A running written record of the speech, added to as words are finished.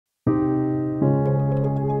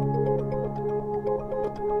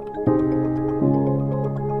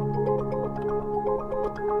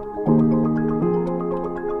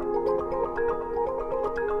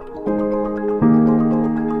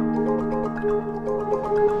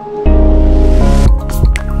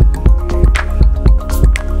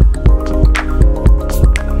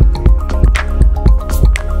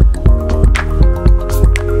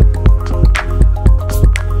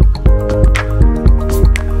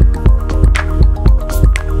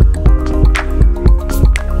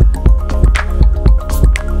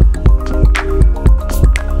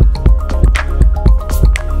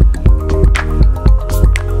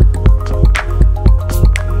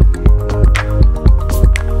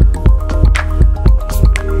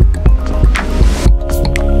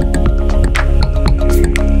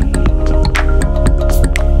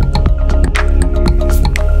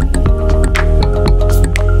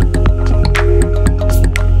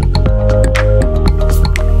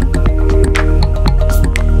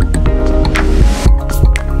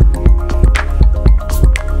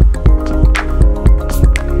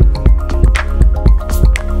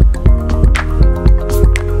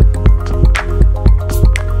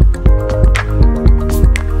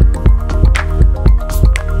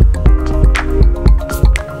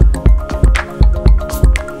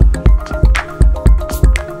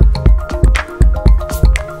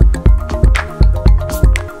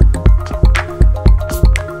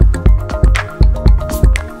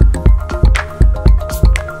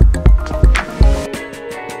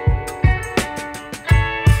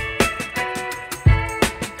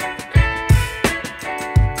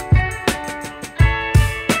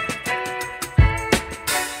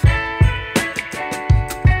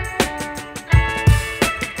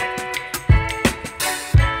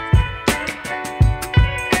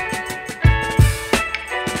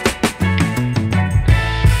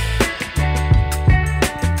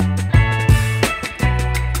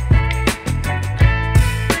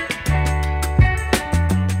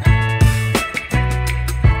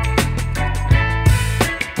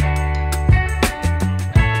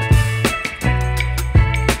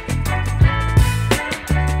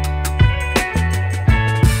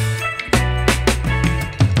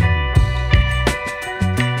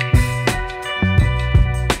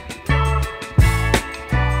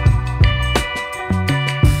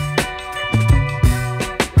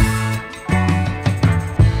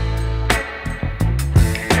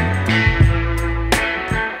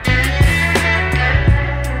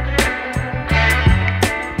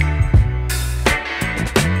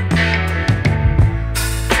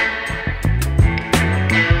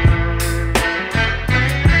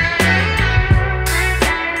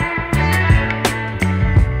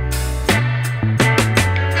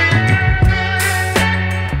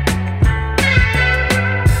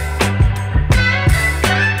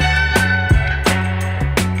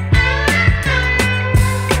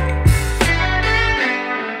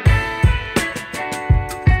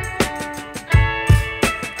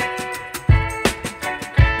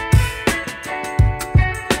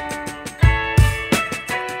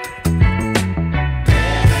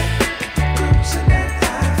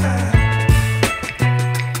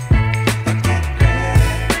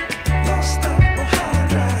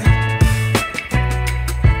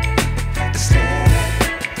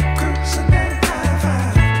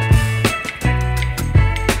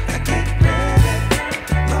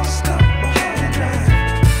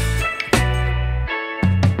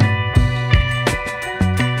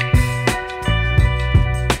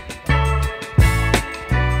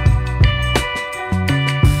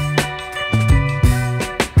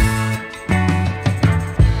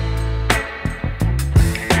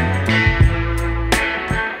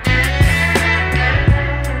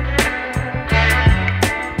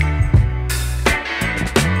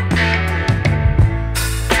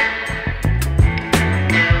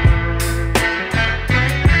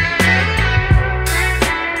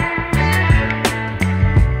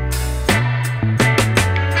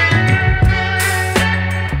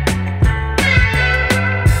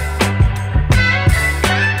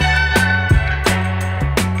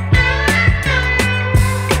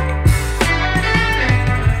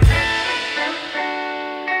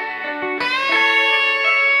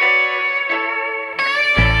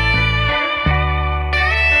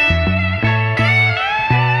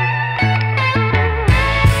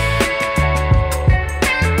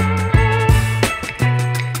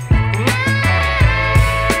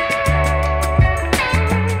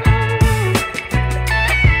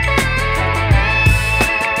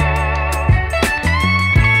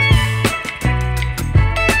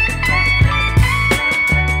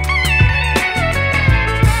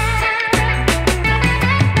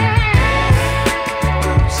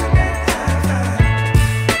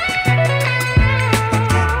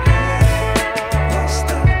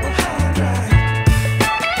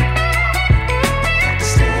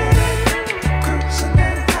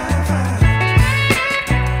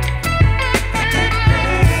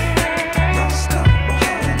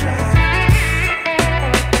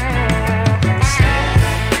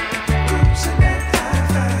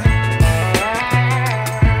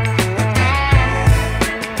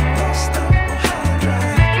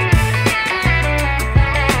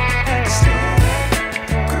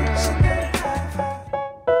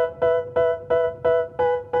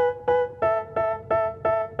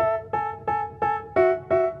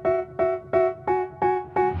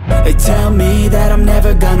They tell me that I'm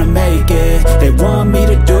never gonna make it. They want me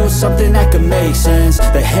to do something that could make sense.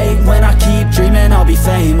 They hate when I keep dreaming I'll be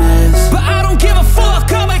famous, but I don't give a fuck,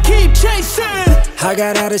 I'ma keep chasing. I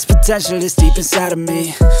got all this potential that's deep inside of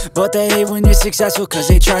me, but they hate when you're successful cause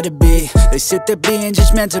they try to be. They sit there being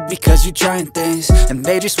judgmental because you're trying things, and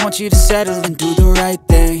they just want you to settle and do the right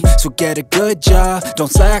thing. So get a good job,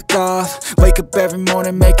 don't slack off. Wake up every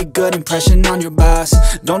morning, make a good impression on your boss.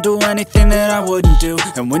 Don't do anything that I wouldn't do,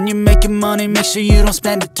 and when you're making money, make sure you don't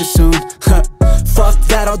spend it too soon. Fuck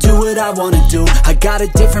that, I'll do what I wanna do. I got a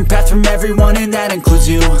different path from everyone, and that includes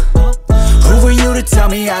you. Who are you to tell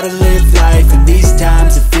me how to live life? In these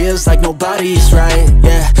times it feels like nobody's right,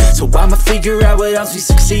 yeah. So I'ma figure out what else we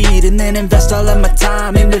succeed, and then invest all of my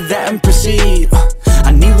time into that and proceed.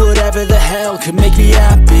 I need whatever the hell could make me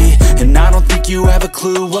happy, and I don't think you have a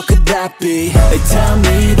clue what could that be. They tell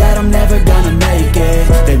me that I'm never gonna make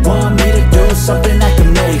it. They want me to do something that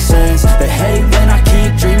could make sense. They hate when I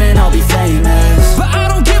keep dreaming I'll be famous, but I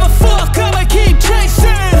don't give a fuck, I'ma keep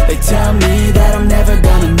chasing. They tell me that I'm never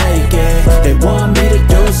gonna make it. They want me to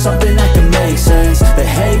do something that can make sense. They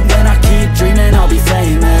hate when I keep dreaming I'll be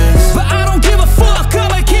famous, but I don't give a fuck,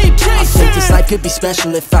 I'ma keep chasing. I think this life could be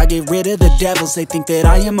special if I get rid of the devils. They think that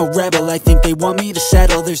I am a rebel, I think they want me to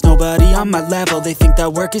settle. There's nobody on my level. They think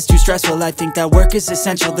that work is too stressful, I think that work is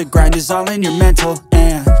essential. The grind is all in your mental,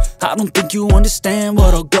 and I don't think you understand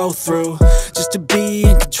what I'll go through just to be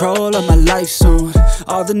in control of my life soon.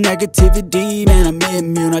 All the negativity, man, I'm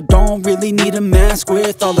immune. I don't really need a mask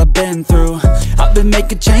with all I've been through. I've been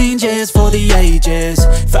making changes for the ages.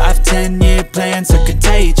 5-10 year plans are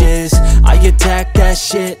contagious. I attack that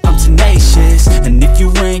shit, I'm tenacious. And if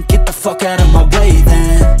you ain't, get the fuck out of my way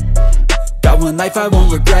then. Got one life, I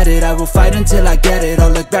won't regret it. I will fight until I get it. I'll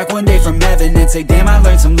look back one day from heaven and say, damn, I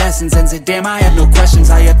learned some lessons. And say, damn, I have no questions.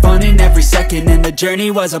 I had fun in every second, and the journey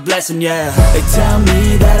was a blessing, yeah. They tell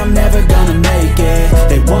me that I'm never gonna make it.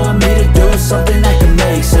 They want me to do something that can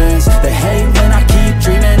make sense. They hate when I keep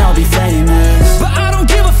dreaming I'll be famous, but I don't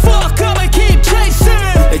give a fuck, I'ma keep chasing.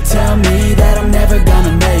 They tell me that I'm never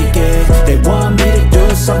gonna make it. They want me to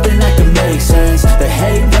do something that can make sense. They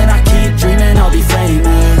hate when I keep dreaming I'll be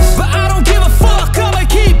famous, but I don't give a fuck, I'ma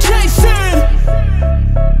keep chasing.